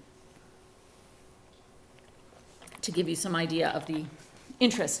me, to give you some idea of the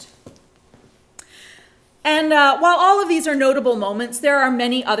interest. And while all of these are notable moments, there are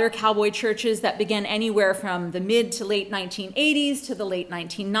many other cowboy churches that began anywhere from the mid to late 1980s to the late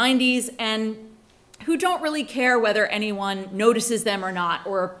 1990s, and who don't really care whether anyone notices them or not,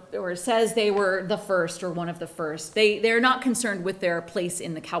 or says they were the first or one of the first. They're not concerned with their place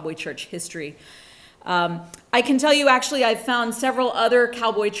in the cowboy church history. I can tell you, actually, I've found several other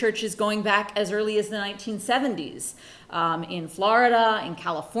cowboy churches going back as early as the 1970s in Florida, in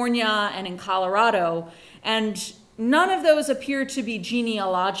California, and in Colorado. And none of those appear to be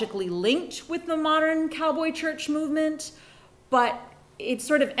genealogically linked with the modern cowboy church movement, but it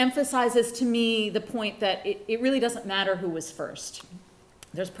sort of emphasizes to me the point that it really doesn't matter who was first.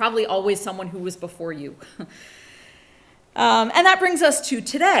 There's probably always someone who was before you. And that brings us to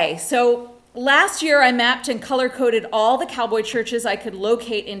today. So last year, I mapped and color-coded all the cowboy churches I could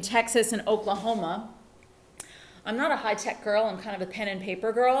locate in Texas and Oklahoma. I'm not a high-tech girl. I'm kind of a pen and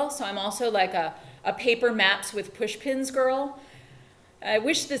paper girl, so I'm also like a paper maps with push pins girl. I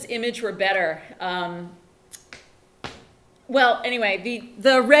wish this image were better. Well, anyway,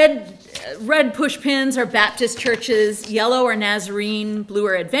 the red push pins are Baptist churches, yellow are Nazarene, blue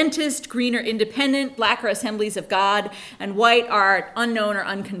are Adventist, green are Independent, black are Assemblies of God, and white are unknown or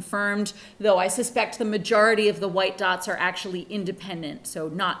unconfirmed, though I suspect the majority of the white dots are actually independent, so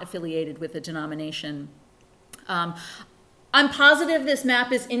not affiliated with a denomination. I'm positive this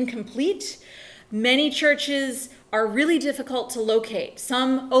map is incomplete. Many churches are really difficult to locate.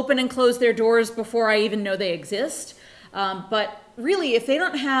 Some open and close their doors before I even know they exist. But really, if they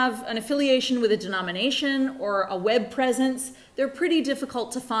don't have an affiliation with a denomination or a web presence, they're pretty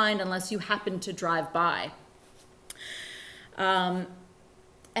difficult to find unless you happen to drive by. And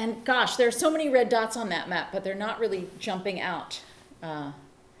gosh, there are so many red dots on that map, but they're not really jumping out.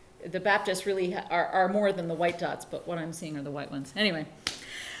 The Baptists really are more than the white dots, but what I'm seeing are the white ones. Anyway,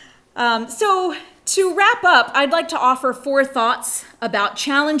 so to wrap up, I'd like to offer 4 thoughts about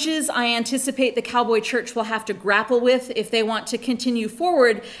challenges I anticipate the cowboy church will have to grapple with if they want to continue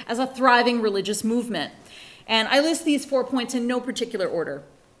forward as a thriving religious movement. And I list these 4 points in no particular order.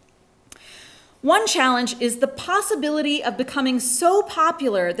 One challenge is the possibility of becoming so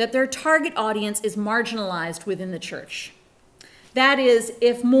popular that their target audience is marginalized within the church. That is,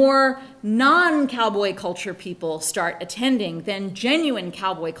 if more non-cowboy culture people start attending than genuine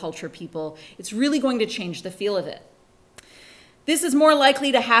cowboy culture people, it's really going to change the feel of it. This is more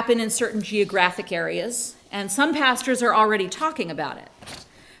likely to happen in certain geographic areas, and some pastors are already talking about it.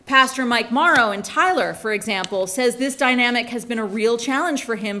 Pastor Mike Morrow in Tyler, for example, says this dynamic has been a real challenge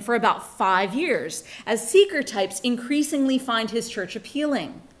for him for about 5 years, as seeker types increasingly find his church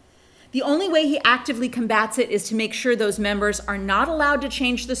appealing. The only way he actively combats it is to make sure those members are not allowed to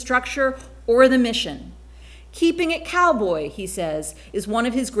change the structure or the mission. Keeping it cowboy, he says, is one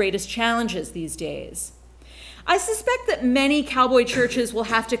of his greatest challenges these days. I suspect that many cowboy churches will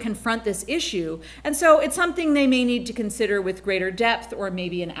have to confront this issue, and so it's something they may need to consider with greater depth or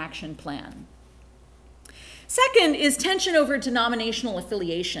maybe an action plan. Second is tension over denominational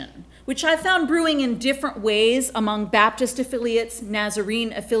affiliation, which I found brewing in different ways among Baptist affiliates,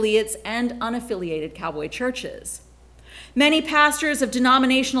 Nazarene affiliates, and unaffiliated Cowboy churches. Many pastors of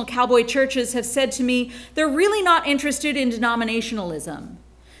denominational Cowboy churches have said to me they're really not interested in denominationalism.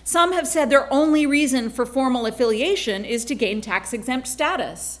 Some have said their only reason for formal affiliation is to gain tax-exempt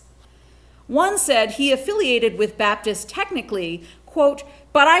status. One said he affiliated with Baptists technically, quote,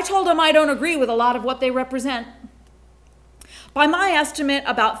 "but I told him I don't agree with a lot of what they represent." By my estimate,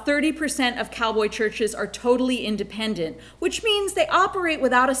 about 30% of Cowboy churches are totally independent, which means they operate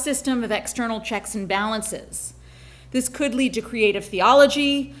without a system of external checks and balances. This could lead to creative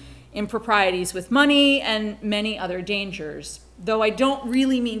theology, improprieties with money, and many other dangers, though I don't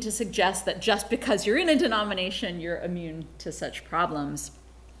really mean to suggest that just because you're in a denomination, you're immune to such problems.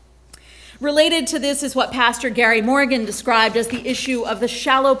 Related to this is what Pastor Gary Morgan described as the issue of the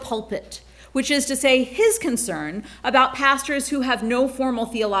shallow pulpit, which is to say his concern about pastors who have no formal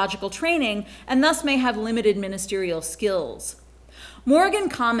theological training and thus may have limited ministerial skills. Morgan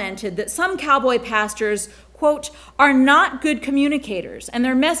commented that some Cowboy pastors, quote, "are not good communicators and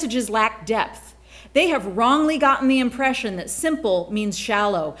their messages lack depth. They have wrongly gotten the impression that simple means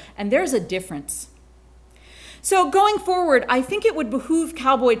shallow, and there's a difference." So going forward, I think it would behoove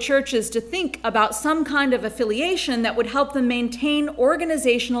Cowboy churches to think about some kind of affiliation that would help them maintain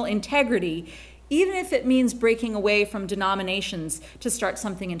organizational integrity, even if it means breaking away from denominations to start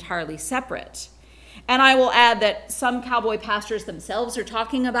something entirely separate. And I will add that some Cowboy pastors themselves are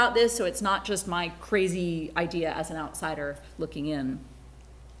talking about this, so it's not just my crazy idea as an outsider looking in.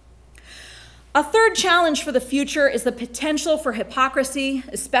 A third challenge for the future is the potential for hypocrisy,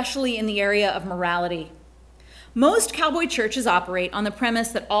 especially in the area of morality. Most Cowboy churches operate on the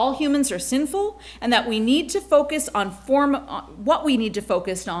premise that all humans are sinful and that what we need to focus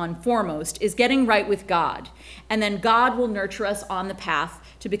on foremost is getting right with God, and then God will nurture us on the path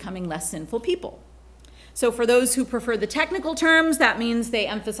to becoming less sinful people. So for those who prefer the technical terms, that means they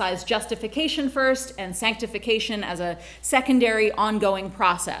emphasize justification first and sanctification as a secondary ongoing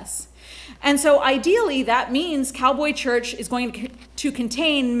process. And so ideally, that means Cowboy Church is going to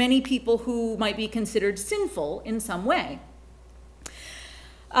contain many people who might be considered sinful in some way.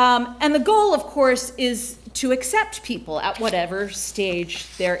 And the goal, of course, is to accept people at whatever stage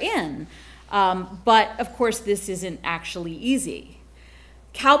they're in. But, of course, this isn't actually easy.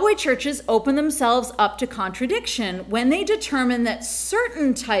 Cowboy churches open themselves up to contradiction when they determine that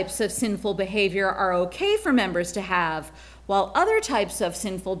certain types of sinful behavior are okay for members to have, while other types of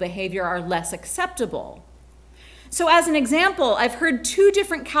sinful behavior are less acceptable. So as an example, I've heard two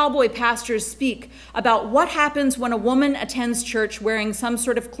different Cowboy pastors speak about what happens when a woman attends church wearing some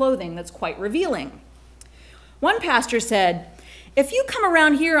sort of clothing that's quite revealing. One pastor said, "If you come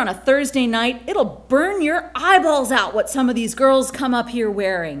around here on a Thursday night, it'll burn your eyeballs out what some of these girls come up here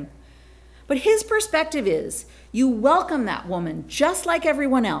wearing." But his perspective is, you welcome that woman just like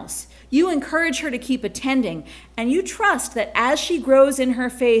everyone else. You encourage her to keep attending, and you trust that as she grows in her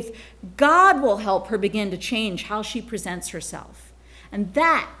faith, God will help her begin to change how she presents herself. And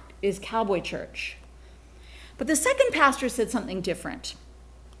that is Cowboy Church. But the second pastor said something different.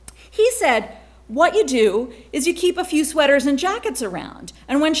 He said, what you do is you keep a few sweaters and jackets around,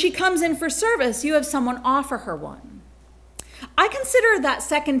 and when she comes in for service, you have someone offer her one. I consider that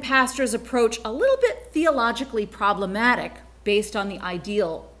second pastor's approach a little bit theologically problematic based on the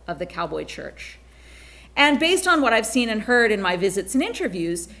ideal of the Cowboy Church. And based on what I've seen and heard in my visits and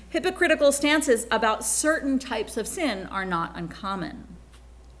interviews, hypocritical stances about certain types of sin are not uncommon.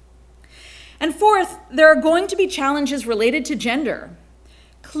 And fourth, there are going to be challenges related to gender.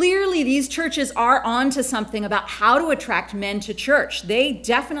 Clearly, these churches are on to something about how to attract men to church. They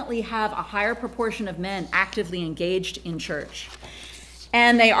definitely have a higher proportion of men actively engaged in church.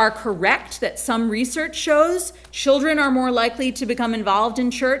 And they are correct that some research shows children are more likely to become involved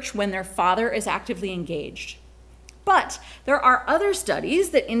in church when their father is actively engaged. But there are other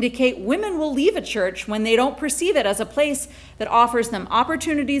studies that indicate women will leave a church when they don't perceive it as a place that offers them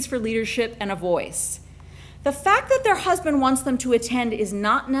opportunities for leadership and a voice. The fact that their husband wants them to attend is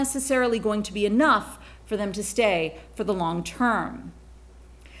not necessarily going to be enough for them to stay for the long term.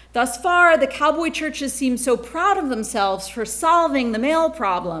 Thus far, the Cowboy churches seem so proud of themselves for solving the male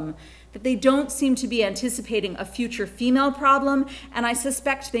problem that they don't seem to be anticipating a future female problem, and I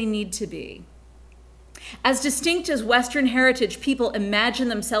suspect they need to be. As distinct as Western heritage people imagine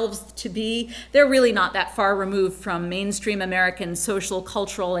themselves to be, they're really not that far removed from mainstream American social,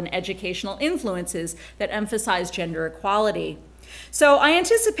 cultural, and educational influences that emphasize gender equality. So I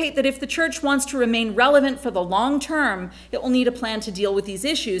anticipate that if the church wants to remain relevant for the long term, it will need a plan to deal with these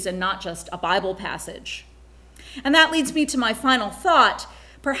issues and not just a Bible passage. And that leads me to my final thought.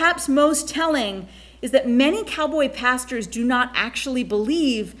 Perhaps most telling is that many Cowboy pastors do not actually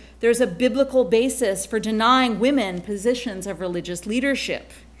believe there's a biblical basis for denying women positions of religious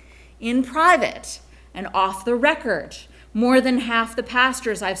leadership. In private and off the record, more than half the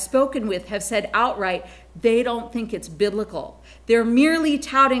pastors I've spoken with have said outright they don't think it's biblical. They're merely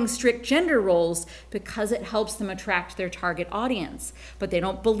touting strict gender roles because it helps them attract their target audience, but they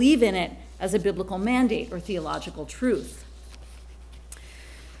don't believe in it as a biblical mandate or theological truth.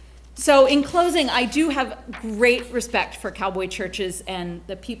 So in closing, I do have great respect for Cowboy churches and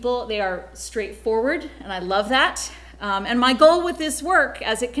the people. They are straightforward, and I love that. And my goal with this work,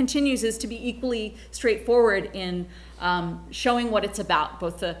 as it continues, is to be equally straightforward in showing what it's about,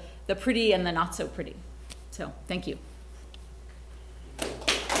 both the pretty and the not so pretty. So, thank you.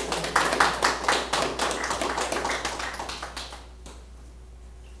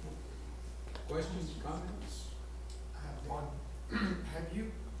 Questions, comments? I have one. Have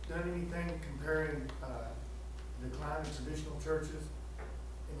you done anything comparing the decline of traditional churches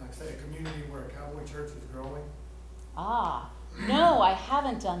in, like, say, a community where a Cowboy church is growing? No, I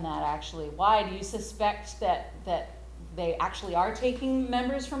haven't done that, actually. Why? Do you suspect that they actually are taking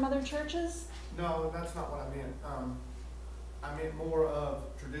members from other churches? No, that's not what I meant. I meant more of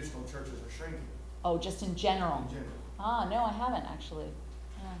traditional churches are shrinking. Oh, just in general? In general. No, I haven't, actually.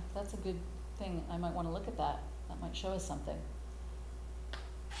 That's a good thing. I might want to look at that. That might show us something.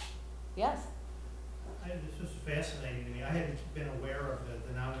 Yes? This was fascinating to me. I hadn't been aware of the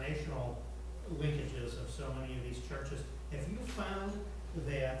denominational linkages of so many of these churches. Have you found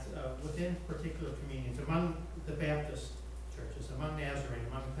that within particular communities, among the Baptist churches, among Nazarene,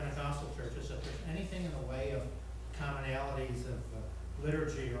 among Pentecostal churches, if there's anything in the way of commonalities of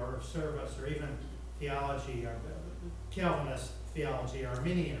liturgy or of service or even theology or Calvinist theology or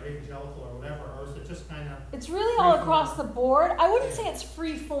Arminian or evangelical or whatever, or is it just kind of... It's really all across the board. I wouldn't say it's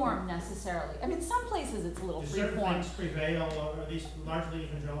free form necessarily. I mean, some places it's a little free form. Do certain things prevail, or are these largely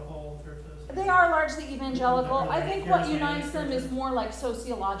evangelical churches? They are largely evangelical. I think what unites them is more like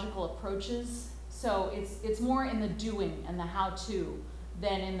sociological approaches. So it's more in the doing and the how-to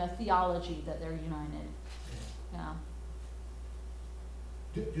than in the theology that they're united. Yeah.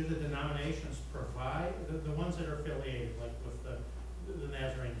 Do the denominations provide, the ones that are affiliated, like with the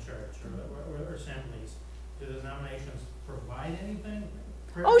Nazarene Church or assemblies, do the denominations provide anything?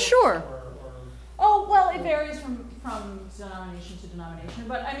 Oh, sure. Or Oh, well, it varies from denomination to denomination,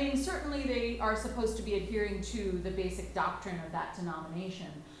 but I mean, certainly they are supposed to be adhering to the basic doctrine of that denomination.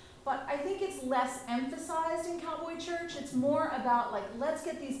 But I think it's less emphasized in Cowboy Church. It's more about, like, let's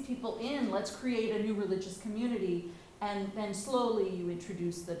get these people in, let's create a new religious community, and then slowly you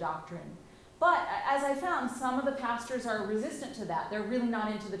introduce the doctrine. But as I found, some of the pastors are resistant to that. They're really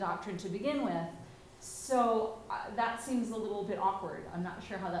not into the doctrine to begin with. So that seems a little bit awkward. I'm not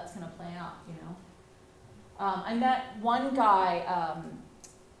sure how that's going to play out, you know. I met one guy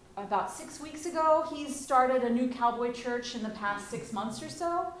about 6 weeks ago. He's started a new Cowboy church in the past 6 months or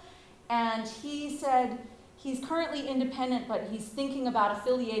so. And he said he's currently independent, but he's thinking about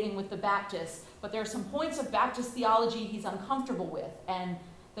affiliating with the Baptists. But there are some points of Baptist theology he's uncomfortable with. And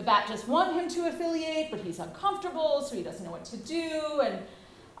the Baptists want him to affiliate, but he's uncomfortable, so he doesn't know what to do. And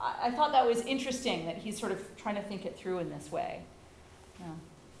I thought that was interesting that he's sort of trying to think it through in this way. Yeah.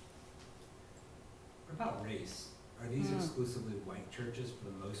 What about race? Are these exclusively white churches for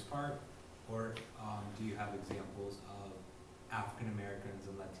the most part? Or do you have examples of African Americans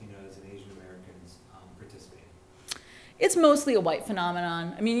and Latinos and Asian Americans participating? It's mostly a white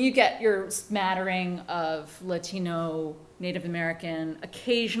phenomenon. I mean, you get your smattering of Latino, Native American,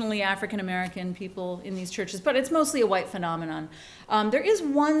 occasionally African American people in these churches, but it's mostly a white phenomenon. There is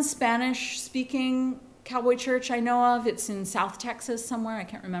one Spanish-speaking Cowboy church I know of. It's in South Texas somewhere. I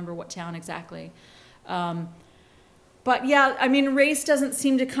can't remember what town exactly. But yeah, I mean, race doesn't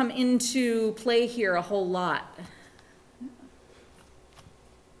seem to come into play here a whole lot.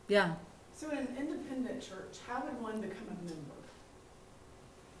 Yeah. So in an independent church, how would one become a member?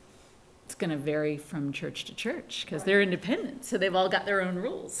 It's going to vary from church to church because they're independent, so they've all got their own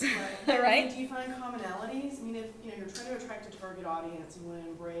rules. Right. Right? Do you find commonalities? I mean, if you're trying to attract a target audience, you want to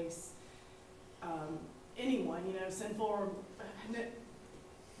embrace anyone, sinful or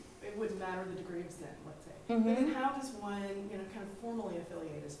it wouldn't matter the degree of sin, let's say. Mm-hmm. But then how does one, kind of formally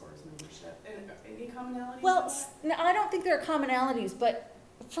affiliate as far as membership? And any commonalities? Well, no, I don't think there are commonalities, but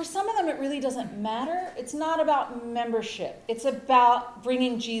for some of them it really doesn't matter. It's not about membership. It's about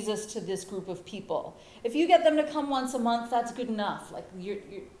bringing Jesus to this group of people. If you get them to come once a month, that's good enough. Like you're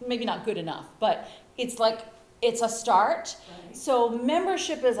maybe not good enough, but it's like it's a start. Right. So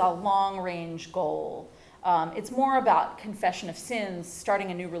membership is a long-range goal. It's more about confession of sins, starting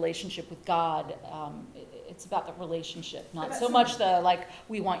a new relationship with God. It's about the relationship, not so much the, like,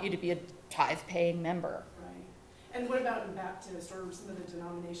 we want you to be a tithe-paying member. Right. And what about in Baptist or some of the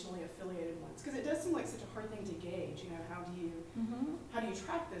denominationally affiliated ones? Because it does seem like such a hard thing to gauge. You know, how do you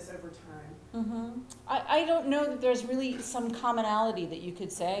track this over time? I don't know that there's really some commonality that you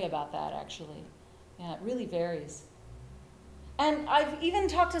could say about that, actually. Yeah, it really varies. And I've even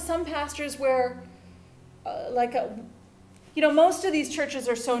talked to some pastors where, most of these churches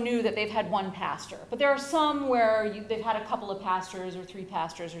are so new that they've had one pastor. But there are some where they've had a couple of pastors or 3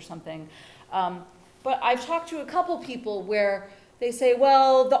 pastors or something. But I've talked to a couple people where they say,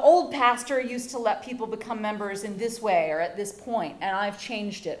 well, the old pastor used to let people become members in this way or at this point, and I've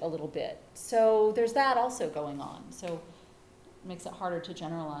changed it a little bit. So there's that also going on. So it makes it harder to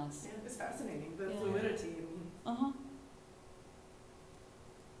generalize. Yeah, it's fascinating, the Yeah. fluidity. Uh-huh.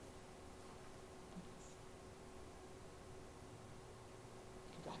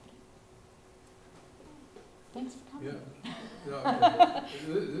 Thanks for coming. Yeah. No,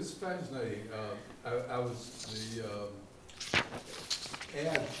 this is fascinating. I was the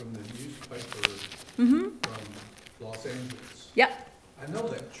ad from the newspaper from Los Angeles. Yep. I know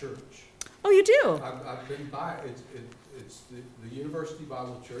that church. Oh, you do? I've been by, it's the University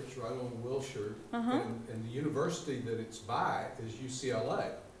Bible Church right on Wilshire. And the university that it's by is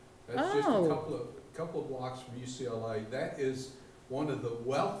UCLA. That's just a couple of blocks from UCLA. That is one of the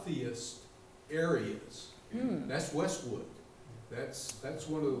wealthiest areas. That's Westwood. That's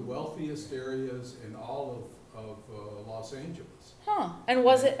one of the wealthiest areas in all of Los Angeles. Huh. And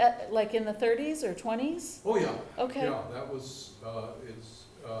was it like in the 30s or 20s? Oh yeah. Okay. Yeah, that was it's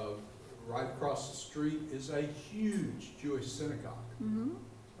right across the street is a huge Jewish synagogue. It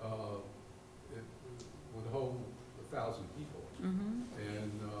would hold 1,000 people,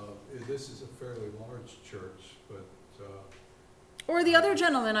 and this is a fairly large church, but. Or the other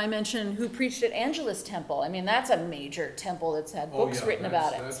gentleman I mentioned who preached at Angelus Temple. I mean, that's a major temple that's had books written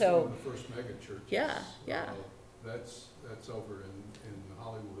about it. That's so one of the first mega churches. Yeah, yeah. That's over in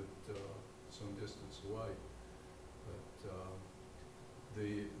Hollywood, some distance away. But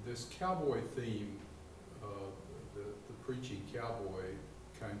this cowboy theme, the preaching cowboy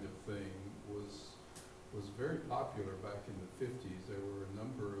kind of thing was very popular back in the 50s. There were a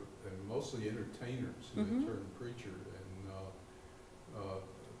number of, and mostly entertainers who had turned preacher,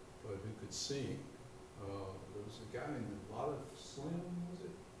 but who could sing. There was a guy named Slim, was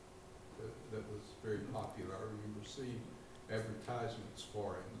it? That was very popular. I remember seeing advertisements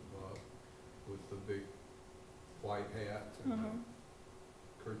for him with the big white hat and a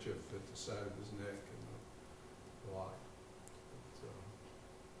kerchief at the side of his neck and the like.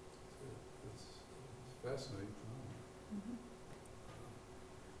 It's fascinating.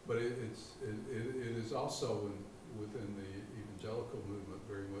 But it is also within the evangelical movement,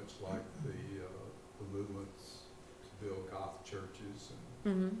 very much like the movements to build Goth churches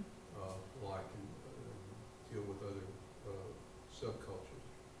and deal with other subcultures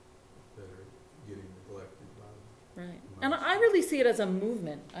that are getting neglected by right. And I really see it as a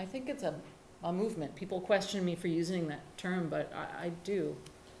movement. I think it's a movement. People question me for using that term, but I do.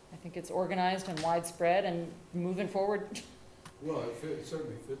 I think it's organized and widespread and moving forward. Well, it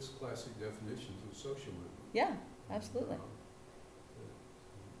certainly fits classic definitions of social movement. Yeah, absolutely.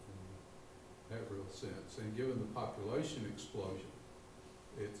 In that real sense, and given the population explosion,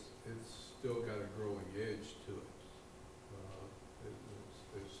 it's still got a growing edge to it.